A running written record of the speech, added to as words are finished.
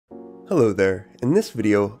Hello there. In this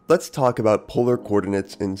video, let's talk about polar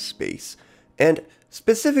coordinates in space. And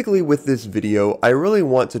specifically with this video, I really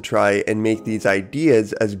want to try and make these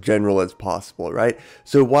ideas as general as possible, right?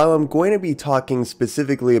 So while I'm going to be talking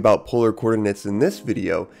specifically about polar coordinates in this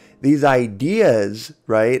video, these ideas,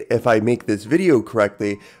 right, if I make this video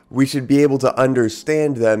correctly, we should be able to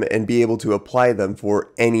understand them and be able to apply them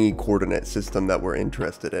for any coordinate system that we're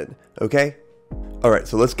interested in, okay? Alright,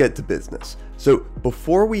 so let's get to business. So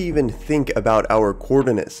before we even think about our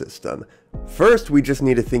coordinate system, first we just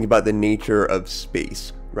need to think about the nature of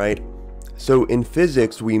space, right? So in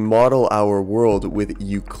physics, we model our world with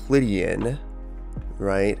Euclidean,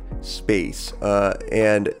 right, space.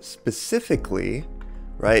 And specifically,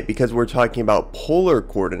 right, because we're talking about polar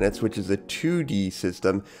coordinates, which is a 2D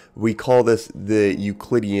system, we call this the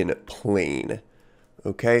Euclidean plane,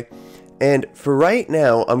 okay? And for right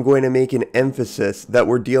now, I'm going to make an emphasis that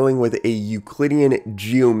we're dealing with a Euclidean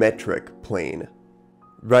geometric plane,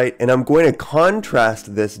 right? And I'm going to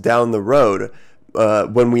contrast this down the road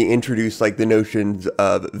when we introduce like the notions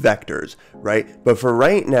of vectors, right? But for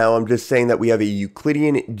right now, I'm just saying that we have a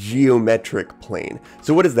Euclidean geometric plane.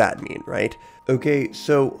 So what does that mean, right? Okay,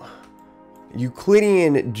 so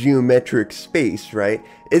Euclidean geometric space, right,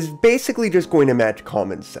 is basically just going to match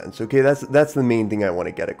common sense, okay? That's the main thing I want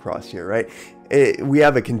to get across here, right? We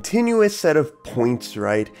have a continuous set of points,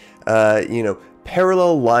 right?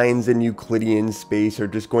 Parallel lines in Euclidean space are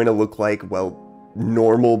just going to look like, well,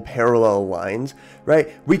 normal parallel lines,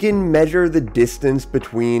 right? We can measure the distance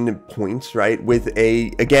between points, right, with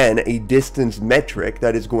again, a distance metric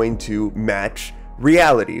that is going to match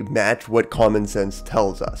reality, match what common sense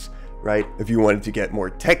tells us. Right? If you wanted to get more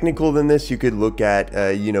technical than this, you could look at,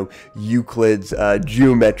 Euclid's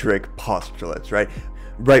geometric postulates, right?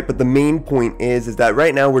 Right, but the main point is that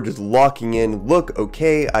right now we're just locking in, look,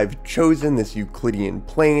 okay, I've chosen this Euclidean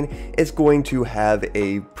plane. It's going to have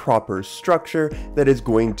a proper structure that is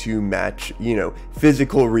going to match,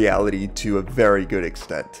 physical reality to a very good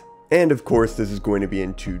extent. And of course, this is going to be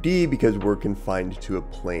in 2D because we're confined to a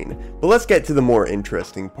plane. But let's get to the more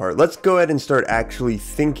interesting part. Let's go ahead and start actually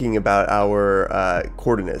thinking about our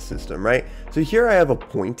coordinate system, right? So here I have a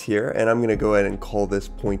point here, and I'm going to go ahead and call this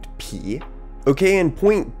point P. Okay, and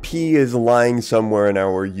point P is lying somewhere in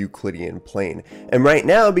our Euclidean plane. And right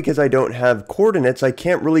now, because I don't have coordinates, I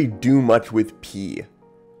can't really do much with P.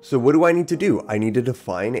 So what do I need to do? I need to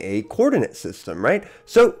define a coordinate system, right?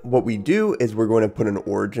 So what we do is we're going to put an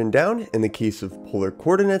origin down. In the case of polar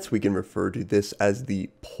coordinates, we can refer to this as the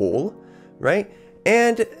pole, right?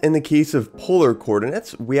 And in the case of polar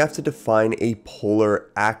coordinates, we have to define a polar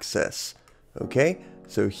axis, okay?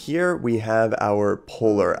 So here we have our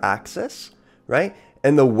polar axis, right?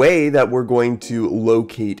 And the way that we're going to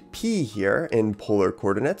locate P here in polar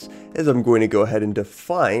coordinates is I'm going to go ahead and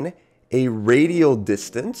define a radial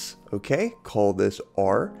distance, okay, call this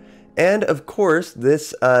R, and of course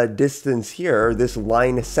this distance here, this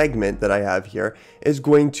line segment that I have here, is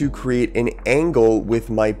going to create an angle with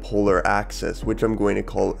my polar axis, which I'm going to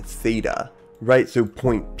call theta, right? So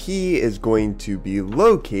point P is going to be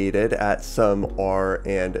located at some R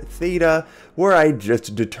and theta, where I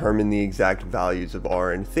just determine the exact values of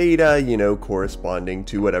R and theta, corresponding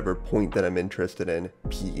to whatever point that I'm interested in,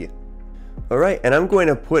 P. Alright, and I'm going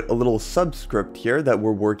to put a little subscript here that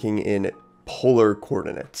we're working in polar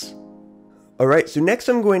coordinates. Alright, so next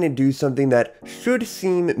I'm going to do something that should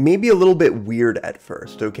seem maybe a little bit weird at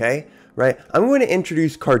first, okay? Right, I'm going to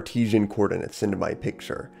introduce Cartesian coordinates into my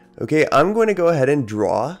picture. Okay, I'm going to go ahead and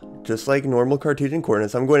draw, just like normal Cartesian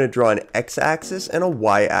coordinates, I'm going to draw an x-axis and a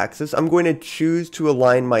y-axis. I'm going to choose to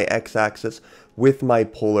align my x-axis with my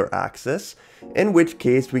polar axis, in which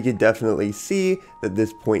case we could definitely see that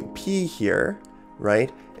this point P here,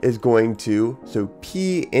 right, is going to, so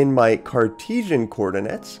P in my Cartesian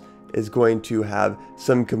coordinates is going to have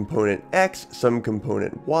some component x, some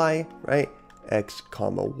component y, right, x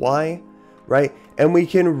comma y, right, and we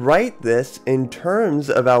can write this in terms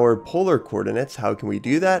of our polar coordinates. How can we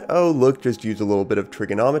do that? Oh, look, just use a little bit of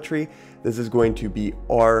trigonometry. This is going to be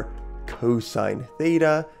r cosine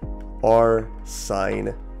theta, r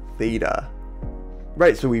sine theta.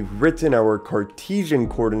 Right, so we've written our Cartesian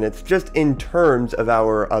coordinates just in terms of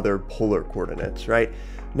our other polar coordinates, right?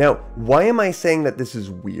 Now, why am I saying that this is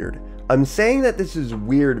weird? I'm saying that this is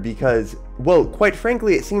weird because, well, quite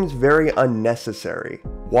frankly, it seems very unnecessary.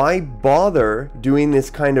 Why bother doing this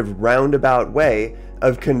kind of roundabout way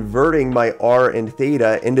of converting my r and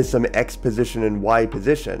theta into some x position and y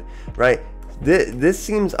position, right? This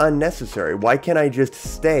seems unnecessary. Why can't I just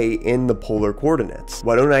stay in the polar coordinates?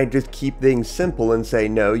 Why don't I just keep things simple and say,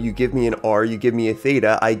 no, you give me an r, you give me a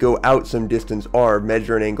theta, I go out some distance r,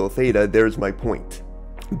 measure an angle theta, there's my point.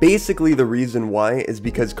 Basically, the reason why is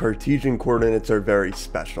because Cartesian coordinates are very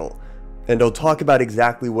special. And I'll talk about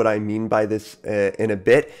exactly what I mean by this in a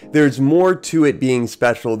bit. There's more to it being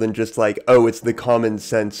special than just like, oh, it's the common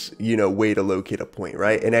sense, way to locate a point,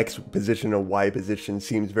 right? An X position, a Y position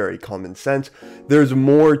seems very common sense. There's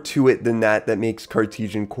more to it than that makes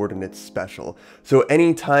Cartesian coordinates special. So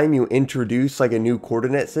anytime you introduce like a new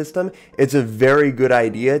coordinate system, it's a very good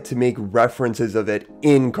idea to make references of it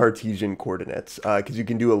in Cartesian coordinates, because you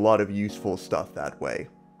can do a lot of useful stuff that way.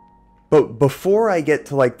 But before I get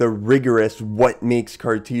to like the rigorous what makes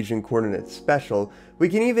Cartesian coordinates special, we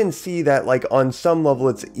can even see that like on some level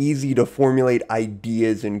it's easy to formulate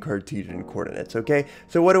ideas in Cartesian coordinates, okay?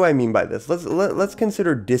 So what do I mean by this? Let's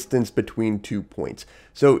consider distance between 2 points.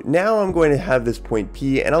 So now I'm going to have this point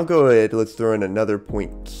P, and I'll go ahead, let's throw in another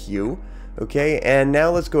point Q, okay? And now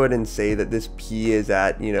let's go ahead and say that this P is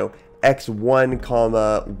at, x1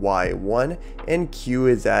 comma y1 and q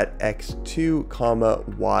is at x2 comma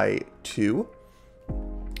y2.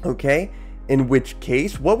 Okay, in which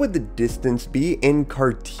case what would the distance be in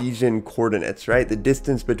Cartesian coordinates, right? The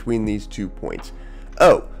distance between these 2 points.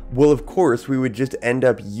 Oh, well, of course we would just end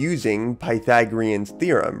up using Pythagorean's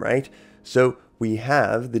theorem, right? So we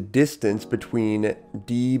have the distance between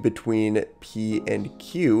between P and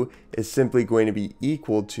Q is simply going to be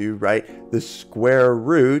equal to, right, the square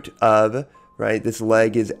root of, right, this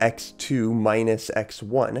leg is x2 minus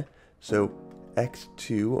x1. So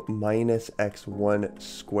x2 minus x1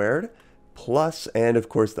 squared plus, and of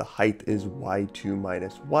course the height is y2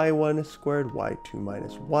 minus y1 squared, y2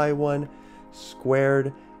 minus y1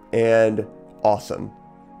 squared, and awesome,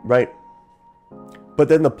 right? But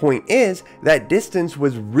then the point is that distance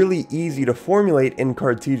was really easy to formulate in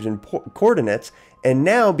Cartesian coordinates, and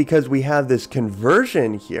now because we have this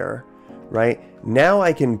conversion here, right, now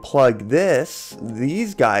I can plug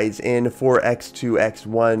these guys in for x2,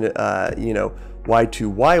 x1,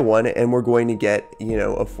 y2, y1, and we're going to get,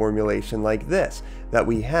 a formulation like this, that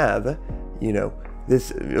we have,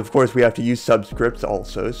 this, of course, we have to use subscripts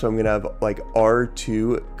also, so I'm going to have like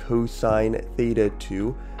r2 cosine theta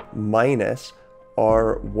 2 minus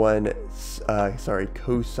r1,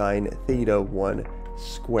 cosine theta 1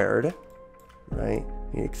 squared, right?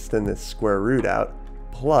 You extend this square root out,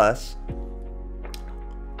 plus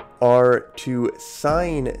r2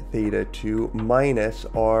 sine theta 2 minus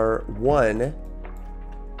r1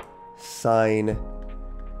 sine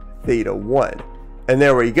theta 1. And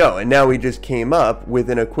there we go. And now we just came up with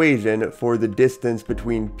an equation for the distance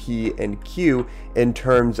between P and Q in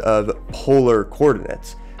terms of polar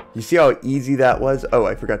coordinates. You see how easy that was? Oh,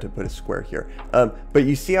 I forgot to put a square here. But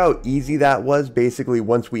you see how easy that was basically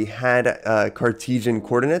once we had Cartesian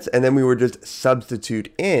coordinates, and then we would just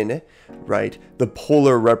substitute in, right, the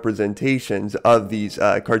polar representations of these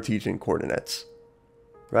Cartesian coordinates,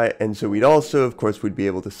 right? And so we'd also, of course, would be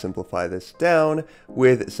able to simplify this down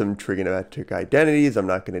with some trigonometric identities. I'm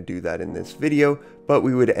not going to do that in this video, but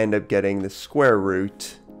we would end up getting the square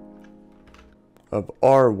root of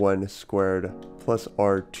r1 squared plus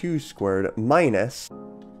r2 squared minus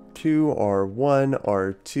 2r1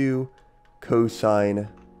 r2 cosine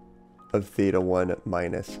of theta 1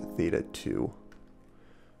 minus theta 2.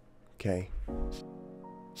 Okay.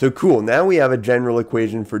 So cool, now we have a general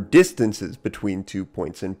equation for distances between 2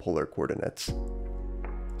 points in polar coordinates.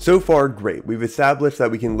 So far, great. We've established that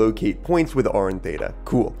we can locate points with r and theta.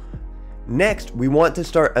 Cool. Next, we want to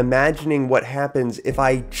start imagining what happens if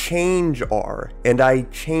I change r and I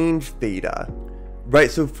change theta.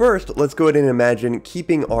 Right, so first, let's go ahead and imagine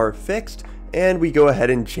keeping r fixed, and we go ahead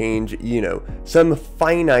and change, some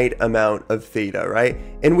finite amount of theta, right?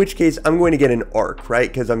 In which case, I'm going to get an arc, right?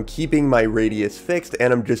 Because I'm keeping my radius fixed,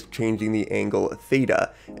 and I'm just changing the angle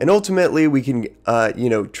theta. And ultimately, we can,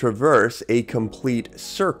 traverse a complete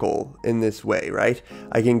circle in this way, right?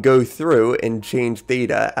 I can go through and change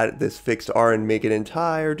theta at this fixed r and make an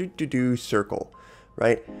entire circle,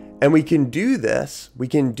 right? And we can do this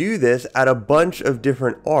at a bunch of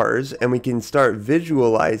different r's, and we can start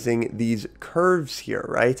visualizing these curves here,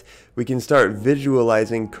 right? We can start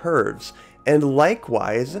visualizing curves. And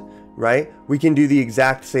likewise, right, we can do the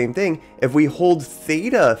exact same thing. If we hold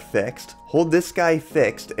theta fixed, hold this guy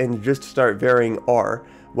fixed, and just start varying r,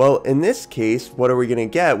 well, in this case, what are we going to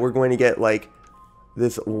get? We're going to get like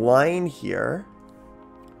this line here,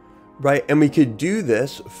 right? And we could do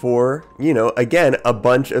this for, you know, again, a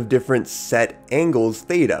bunch of different set angles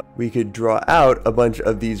theta. We could draw out a bunch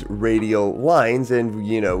of these radial lines and,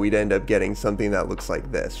 you know, we'd end up getting something that looks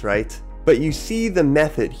like this, right? But you see the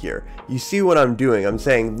method here. You see what I'm doing. I'm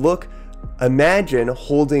saying, look, imagine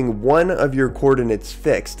holding one of your coordinates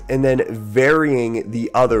fixed and then varying the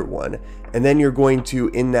other one. And then you're going to,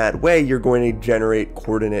 in that way, you're going to generate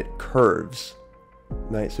coordinate curves.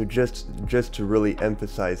 Right, so just to really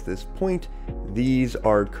emphasize this point, these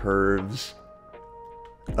are curves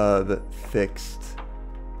of fixed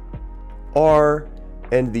R,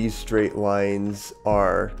 and these straight lines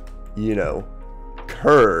are, you know,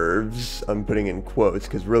 curves, I'm putting in quotes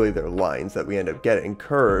because really they're lines that we end up getting,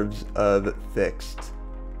 curves of fixed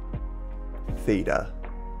theta.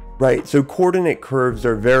 Right, so coordinate curves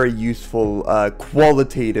are very useful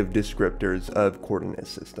qualitative descriptors of coordinate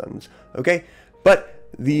systems, okay? But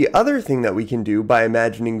the other thing that we can do by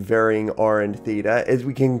imagining varying r and theta is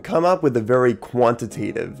we can come up with a very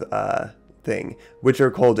quantitative thing, which are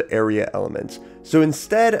called area elements. So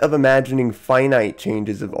instead of imagining finite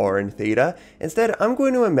changes of r and theta, instead I'm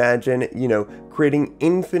going to imagine, you know, creating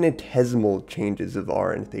infinitesimal changes of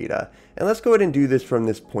r and theta. And let's go ahead and do this from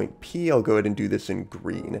this point P. I'll go ahead and do this in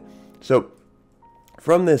green. So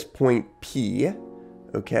from this point P,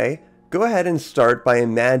 okay, go ahead and start by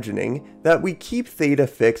imagining that we keep theta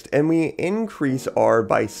fixed and we increase r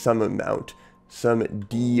by some amount, some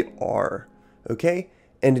dr, okay?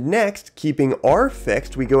 And next, keeping r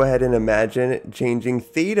fixed, we go ahead and imagine changing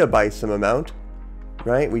theta by some amount,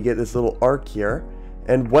 right? We get this little arc here.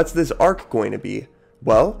 And what's this arc going to be?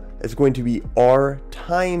 Well, it's going to be r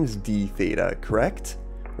times d theta, correct?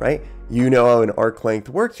 Right? You know how an arc length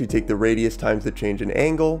works. You take the radius times the change in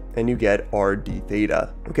angle, and you get r d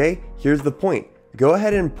theta. Okay, here's the point. Go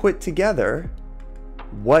ahead and put together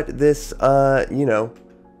what this, you know,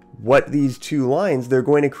 what these two lines, they're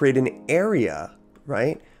going to create an area,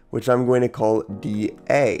 right? Which I'm going to call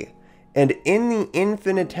dA. And in the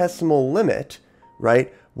infinitesimal limit,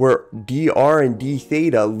 right, where dr and d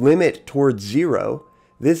theta limit towards 0,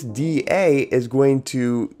 this dA is going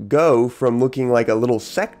to go from looking like a little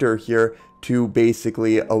sector here to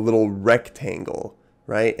basically a little rectangle,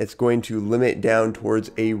 right? It's going to limit down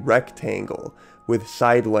towards a rectangle with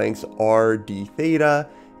side lengths r d theta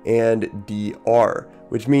and dr,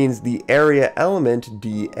 which means the area element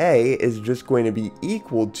dA is just going to be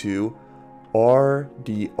equal to r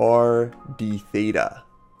dr d theta.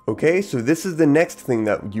 Okay, so this is the next thing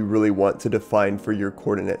that you really want to define for your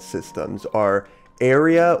coordinate systems are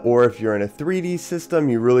area, or if you're in a 3D system,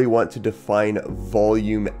 you really want to define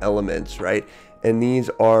volume elements, right? And these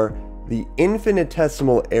are the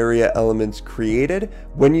infinitesimal area elements created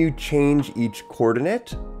when you change each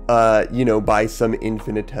coordinate, you know, by some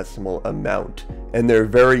infinitesimal amount. And they're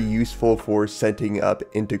very useful for setting up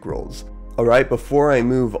integrals. All right, before I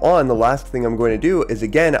move on, the last thing I'm going to do is,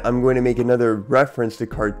 again, I'm going to make another reference to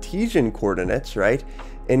Cartesian coordinates, right?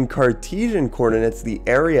 In Cartesian coordinates, the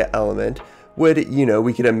area element would, you know,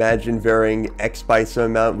 we could imagine varying x by some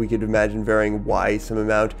amount, we could imagine varying y some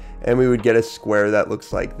amount, and we would get a square that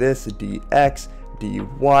looks like this, dx,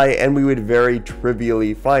 dy, and we would very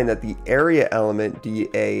trivially find that the area element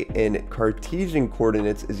dA in Cartesian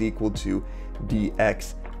coordinates is equal to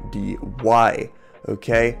dx, dy,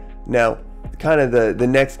 okay? Now, kind of the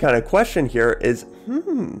next kind of question here is,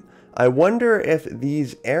 I wonder if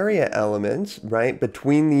these area elements, right,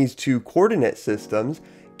 between these two coordinate systems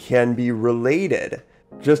can be related,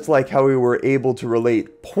 just like how we were able to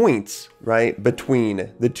relate points, right,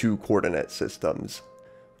 between the two coordinate systems.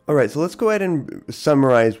 All right, so let's go ahead and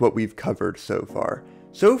summarize what we've covered so far.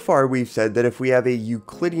 So far, we've said that if we have a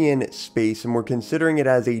Euclidean space and we're considering it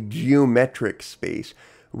as a geometric space,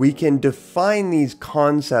 we can define these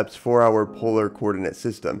concepts for our polar coordinate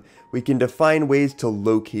system. We can define ways to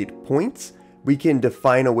locate points. We can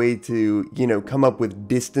define a way to, you know, come up with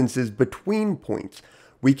distances between points.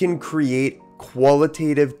 We can create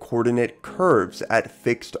qualitative coordinate curves at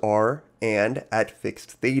fixed r and at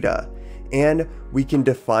fixed theta. And we can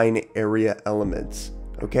define area elements,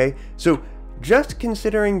 okay? So just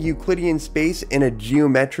considering Euclidean space in a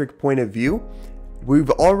geometric point of view,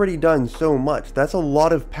 we've already done so much. That's a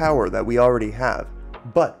lot of power that we already have.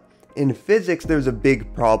 But in physics, there's a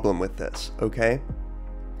big problem with this, okay?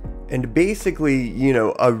 And basically, you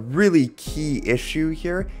know, a really key issue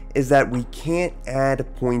here is that we can't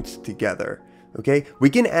add points together, okay? We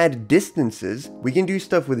can add distances, we can do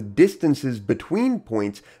stuff with distances between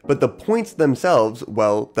points, but the points themselves,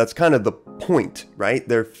 well, that's kind of the point, right?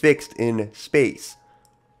 They're fixed in space.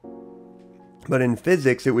 But in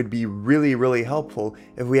physics, it would be really, really helpful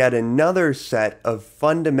if we had another set of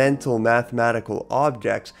fundamental mathematical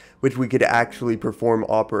objects which we could actually perform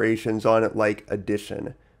operations on, like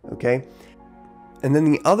addition, okay? And then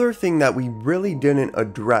the other thing that we really didn't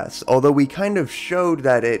address, although we kind of showed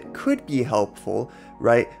that it could be helpful,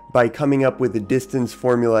 right, by coming up with a distance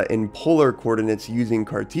formula in polar coordinates using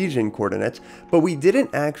Cartesian coordinates, but we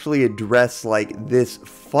didn't actually address like this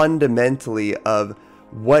fundamentally of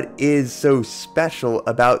what is so special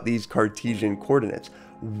about these Cartesian coordinates.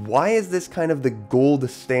 Why is this kind of the gold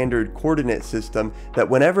standard coordinate system that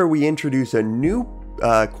whenever we introduce a new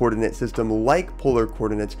coordinate system like polar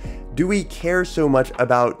coordinates, do we care so much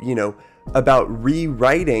about, about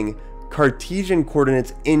rewriting Cartesian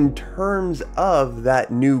coordinates in terms of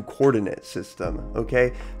that new coordinate system,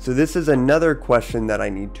 okay? So this is another question that I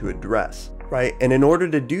need to address, right? And in order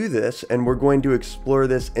to do this, and we're going to explore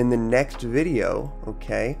this in the next video,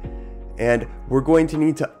 okay? And we're going to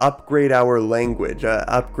need to upgrade our language,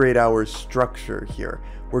 upgrade our structure here.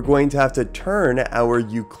 We're going to have to turn our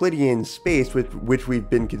Euclidean space, which we've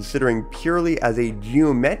been considering purely as a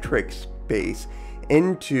geometric space,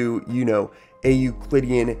 into, a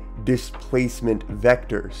Euclidean displacement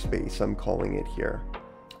vector space, I'm calling it here.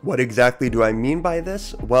 What exactly do I mean by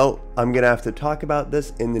this? Well, I'm gonna have to talk about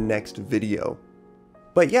this in the next video.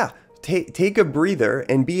 But yeah, take a breather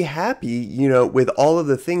and be happy, with all of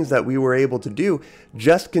the things that we were able to do,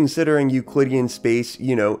 just considering Euclidean space,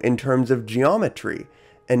 in terms of geometry.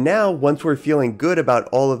 And now, once we're feeling good about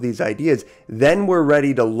all of these ideas, then we're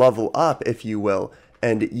ready to level up, if you will,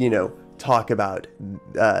 and, talk about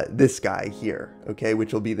this guy here, okay,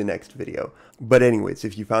 which will be the next video. But anyways,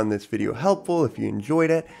 if you found this video helpful, if you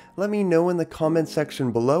enjoyed it, let me know in the comment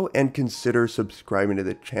section below and consider subscribing to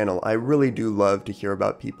the channel. I really do love to hear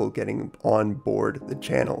about people getting on board the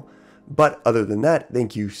channel. But other than that,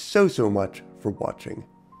 thank you so much for watching.